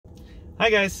Hi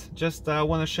guys, just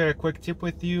want to share a quick tip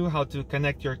with you how to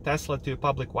connect your Tesla to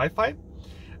public Wi-Fi.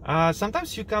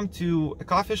 Sometimes you come to a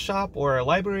coffee shop or a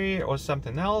library or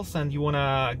something else and you want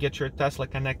to get your Tesla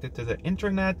connected to the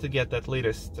internet to get that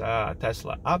latest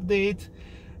Tesla update.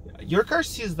 Your car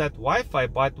sees that Wi-Fi,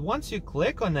 but once you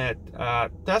click on it,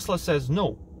 Tesla says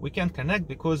no, we can't connect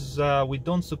because we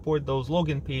don't support those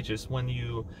login pages. When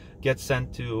you get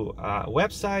sent to a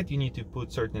website, you need to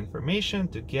put certain information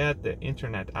to get the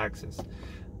internet access.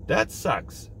 That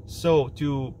sucks. So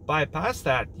to bypass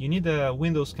that, you need a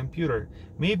Windows computer.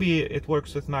 Maybe it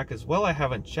works with Mac as well. I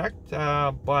haven't checked,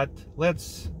 but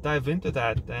let's dive into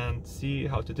that and see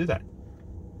how to do that.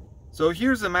 So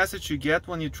here's the message you get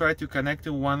when you try to connect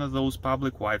to one of those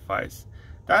public Wi-Fis.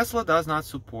 Tesla does not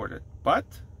support it, but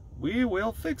we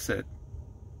will fix it.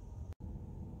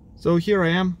 So here I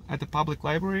am at the public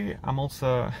library. I'm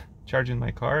also charging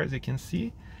my car, as you can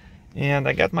see, and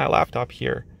I got my laptop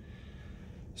here.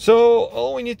 So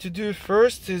all we need to do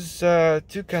first is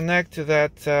to connect to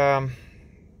that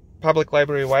public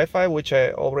library Wi-Fi, which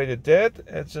I already did.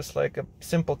 It's just like a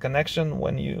simple connection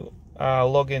when you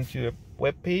log into a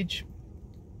web page,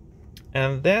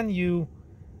 and then you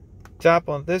tap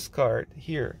on this card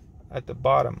here at the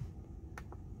bottom,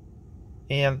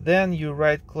 and then you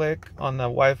right click on the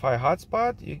Wi-Fi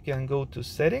hotspot. You can go to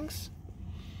settings,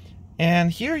 and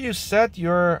here you set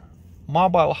your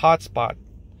mobile hotspot.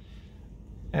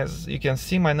 As you can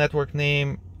see, my network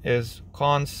name is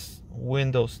cons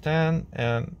Windows 10,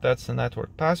 and that's the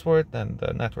network password and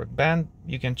the network band.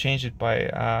 You can change it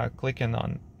by clicking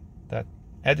on that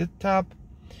edit tab,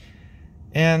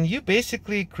 and you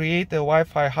basically create a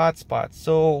Wi-Fi hotspot.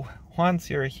 So once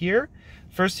you're here,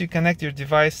 first you connect your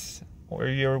device or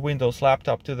your Windows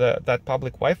laptop to that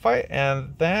public Wi-Fi,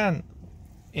 and then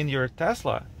in your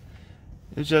Tesla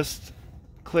you just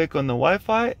click on the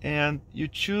Wi-Fi and you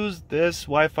choose this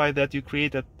Wi-Fi that you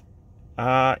created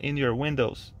in your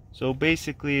Windows. So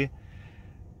basically,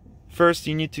 first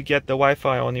you need to get the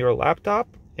Wi-Fi on your laptop,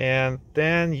 and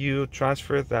then you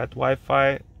transfer that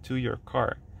Wi-Fi to your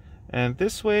car, and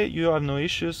this way you have no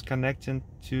issues connecting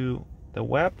to the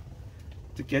web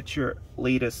to get your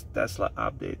latest Tesla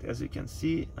update. As you can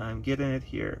see, I'm getting it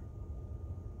here,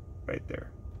 right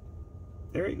there.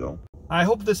 There you go. I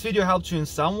hope this video helped you in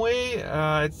some way.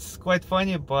 It's quite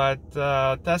funny, but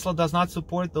Tesla does not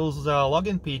support those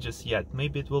login pages yet.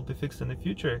 Maybe it will be fixed in the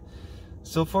future.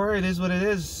 So far, it is what it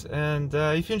is. And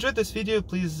if you enjoyed this video,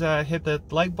 please hit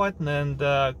that like button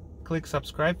and click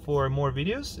subscribe for more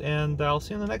videos. And I'll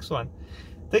see you in the next one.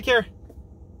 Take care.